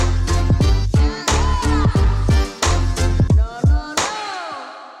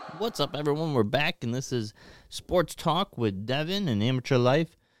What's up, everyone? We're back, and this is Sports Talk with Devin and Amateur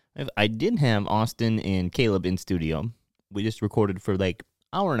Life. I did have Austin and Caleb in studio. We just recorded for like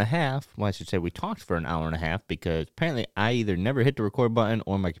hour and a half. Well, I should say we talked for an hour and a half because apparently I either never hit the record button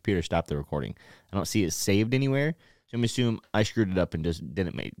or my computer stopped the recording. I don't see it saved anywhere, so I'm assuming I screwed it up and just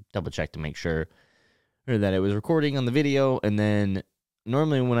didn't double check to make sure that it was recording on the video. And then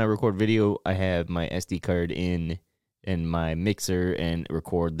normally when I record video, I have my SD card in my mixer and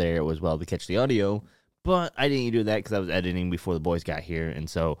record there as well to catch the audio. But I didn't do that because I was editing before the boys got here, and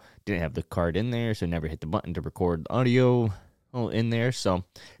so didn't have the card in there, so never hit the button to record the audio in there. So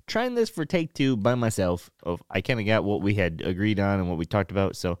trying this for take two by myself. I kind of got what we had agreed on and what we talked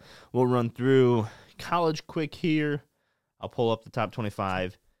about, so we'll run through college quick here. I'll pull up the top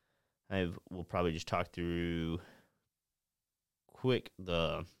 25. We'll probably just talk through quick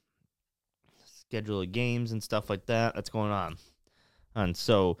the schedule of games and stuff like that that's going on. And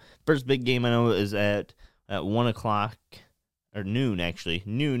so first big game I know is at 1 o'clock, or noon actually.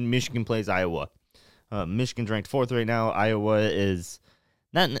 Noon, Michigan plays Iowa. Michigan's ranked 4th right now. Iowa is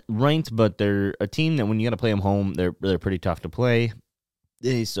not ranked, but they're a team that when you got to play them home, they're pretty tough to play.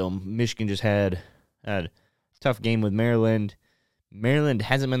 So Michigan just had a tough game with Maryland. Maryland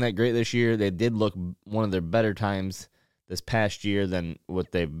hasn't been that great this year. They did look one of their better times this past year than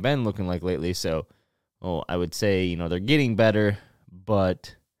what they've been looking like lately. So, I would say, they're getting better,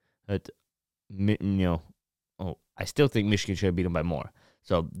 but, I still think Michigan should have beat them by more.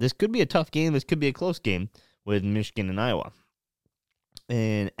 So this could be a tough game. This could be a close game with Michigan and Iowa.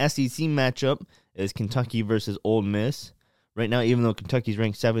 An SEC matchup is Kentucky versus Ole Miss. Right now, even though Kentucky's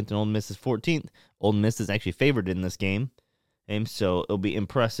ranked 7th and Ole Miss is 14th, Ole Miss is actually favored in this game. And so it'll be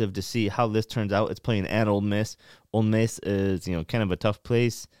impressive to see how this turns out. It's playing at Ole Miss. Ole Miss is, kind of a tough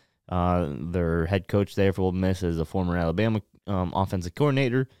place. Their head coach there for Ole Miss is a former Alabama offensive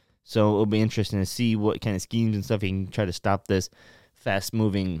coordinator. So it'll be interesting to see what kind of schemes and stuff he can try to stop this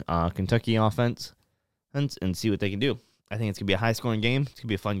fast-moving Kentucky offense and see what they can do. I think it's going to be a high-scoring game. It's going to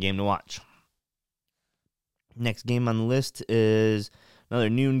be a fun game to watch. Next game on the list is another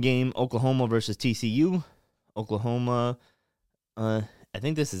noon game, Oklahoma versus TCU. Oklahoma, I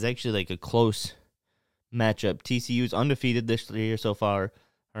think this is actually like a close matchup. TCU's undefeated this year so far.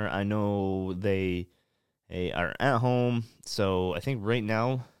 Or I know they are at home, so I think right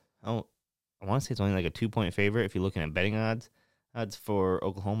now, I want to say it's only like a 2-point favorite if you're looking at betting odds. Odds for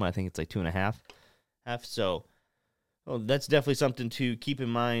Oklahoma, I think it's like 2.5. So that's definitely something to keep in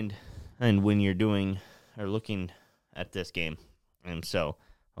mind and when you're doing or looking at this game. And so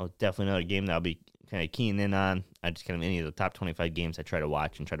definitely another game that I'll be kind of keying in on. I just kind of any of the top 25 games I try to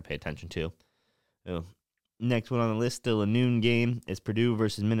watch and try to pay attention to. So, next one on the list, still a noon game, is Purdue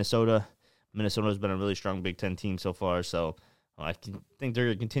versus Minnesota. Minnesota's been a really strong Big Ten team so far, so I think they're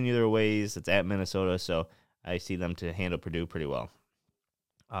going to continue their ways. It's at Minnesota, so I see them to handle Purdue pretty well.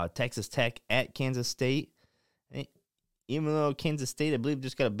 Texas Tech at Kansas State. Even though Kansas State, I believe,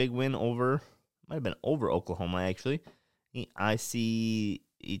 just got a big win might have been over Oklahoma, actually. I see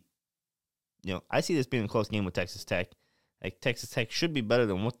this being a close game with Texas Tech. Like, Texas Tech should be better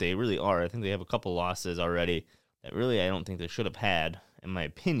than what they really are. I think they have a couple losses already that really I don't think they should have had, in my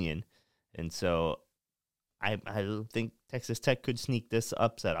opinion. And so I think Texas Tech could sneak this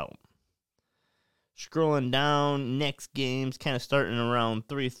upset out. Scrolling down, next game's kind of starting around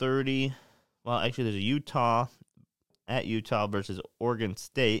 3:30. Well, actually, there's a Utah versus Oregon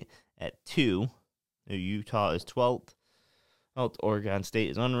State at 2. Utah is 12th. Oregon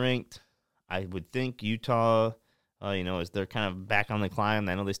State is unranked. I would think Utah, as they're kind of back on the climb.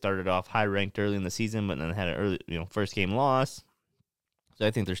 I know they started off high ranked early in the season, but then had an early, first game loss. So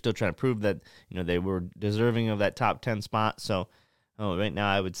I think they're still trying to prove that, they were deserving of that top 10 spot. So right now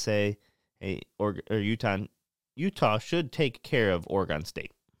I would say Utah should take care of Oregon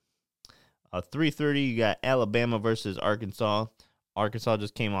State. 3:30, you got Alabama versus Arkansas. Arkansas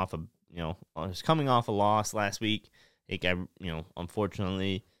just came off was coming off a loss last week.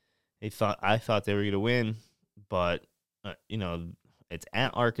 Unfortunately, I thought they were going to win, but it's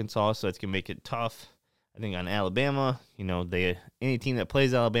at Arkansas, so it's going to make it tough. I think on Alabama, any team that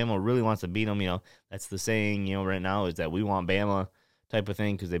plays Alabama really wants to beat them. That's the saying, right now is that we want Bama type of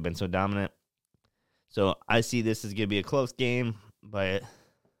thing because they've been so dominant. So I see this as going to be a close game, but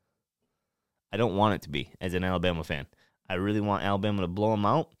I don't want it to be as an Alabama fan. I really want Alabama to blow them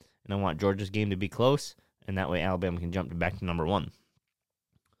out, and I want Georgia's game to be close, and that way Alabama can jump back to number 1.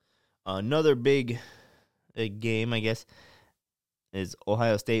 Another big game, I guess, is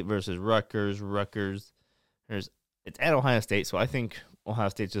Ohio State versus Rutgers. It's at Ohio State, so I think Ohio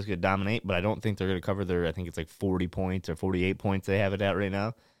State's just going to dominate, but I don't think they're going to cover I think it's like 40 points or 48 points they have it at right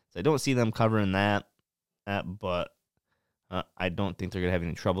now. So I don't see them covering that, but I don't think they're going to have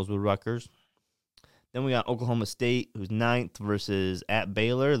any troubles with Rutgers. Then we got Oklahoma State, who's 9th, versus at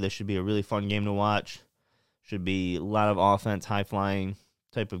Baylor. This should be a really fun game to watch. Should be a lot of offense, high-flying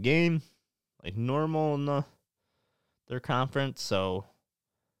type of game, like normal in their conference. So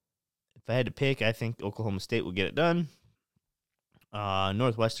if I had to pick, I think Oklahoma State will get it done.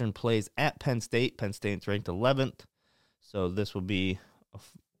 Northwestern plays at Penn State. Penn State's ranked 11th. So this will be a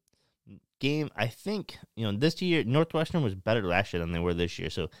game. I think, this year, Northwestern was better last year than they were this year.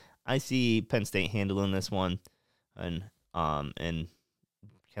 So I see Penn State handling this one and kind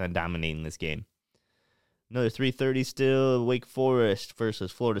of dominating this game. Another 3:30 still, Wake Forest versus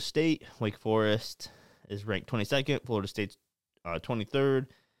Florida State. Wake Forest is ranked 22nd. Florida State's 23rd.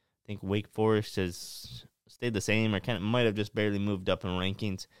 I think Wake Forest has stayed the same or kind of might have just barely moved up in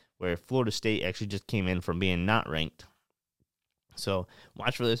rankings, where Florida State actually just came in from being not ranked. So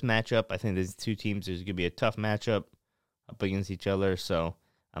watch for this matchup. I think these two teams is going to be a tough matchup up against each other, so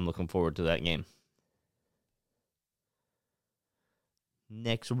I'm looking forward to that game.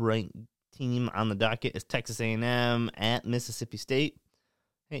 Next ranked team on the docket is Texas A&M at Mississippi State.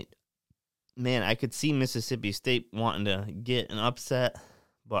 Hey, man, I could see Mississippi State wanting to get an upset,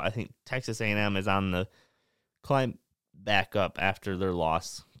 but I think Texas A&M is on the climb back up after their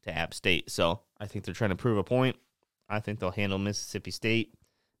loss to App State. So I think they're trying to prove a point. I think they'll handle Mississippi State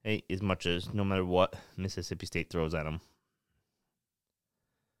as much as no matter what Mississippi State throws at them.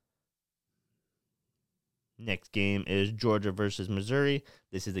 Next game is Georgia versus Missouri.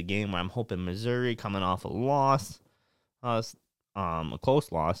 This is a game where I'm hoping Missouri, coming off a loss, a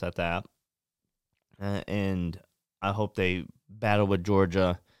close loss at that, and I hope they battle with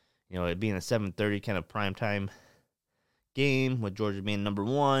Georgia. It being a 7:30 kind of primetime game with Georgia being number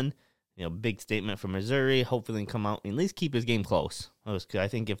 1. Big statement for Missouri. Hopefully come out and at least keep his game close. I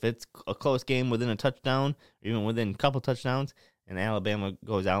think if it's a close game within a touchdown, or even within a couple touchdowns, and Alabama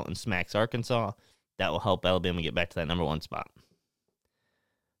goes out and smacks Arkansas, that will help Alabama get back to that number 1 spot.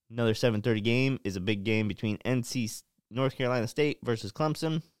 Another 7:30 game is a big game between North Carolina State versus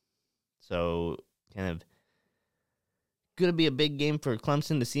Clemson. So kind of going to be a big game for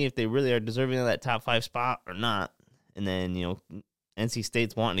Clemson to see if they really are deserving of that top 5 spot or not. And then, NC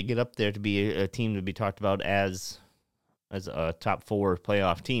State's wanting to get up there to be a team to be talked about as a top 4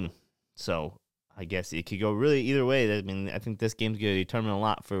 playoff team. So I guess it could go really either way. I think this game's going to determine a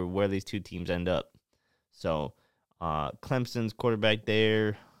lot for where these two teams end up. So Clemson's quarterback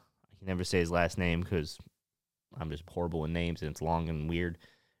there, I can never say his last name because I'm just horrible with names and it's long and weird.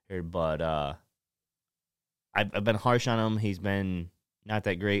 But I've been harsh on him. He's been not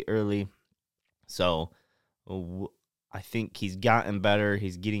that great early. So I think he's gotten better.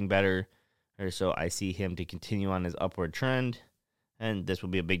 He's getting better. So I see him to continue on his upward trend. And this will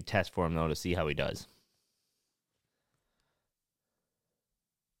be a big test for him, though, to see how he does.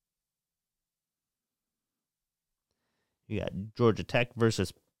 You got Georgia Tech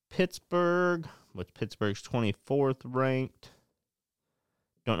versus Pittsburgh, which Pittsburgh's 24th ranked.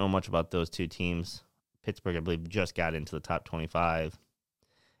 Don't know much about those two teams. Pittsburgh, I believe, just got into the top 25.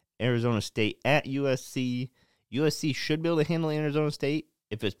 Arizona State at USC. USC should be able to handle Arizona State.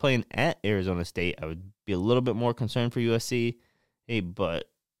 If it's playing at Arizona State, I would be a little bit more concerned for USC. But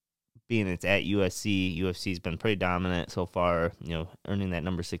being it's at USC, USC's been pretty dominant so far, earning that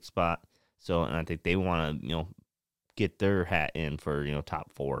number 6 spot. So, and I think they want to, get their hat in for, top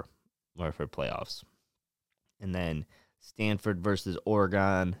 4 or for playoffs. And then Stanford versus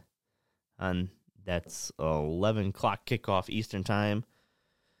Oregon. And that's 11 o'clock kickoff Eastern time.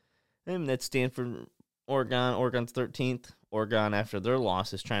 And that's Stanford, Oregon. Oregon's 13th. Oregon, after their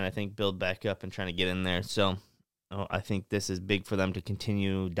loss, is trying to, I think, build back up and trying to get in there. So I think this is big for them to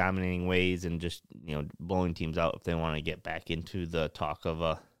continue dominating ways and just, blowing teams out if they want to get back into the talk of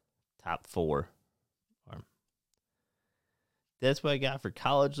a top 4. That's what I got for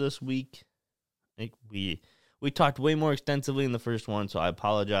college this week. I think we talked way more extensively in the first one, so I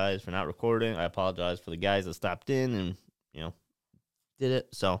apologize for not recording. I apologize for the guys that stopped in and, did it.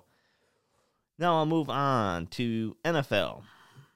 So now I'll move on to NFL.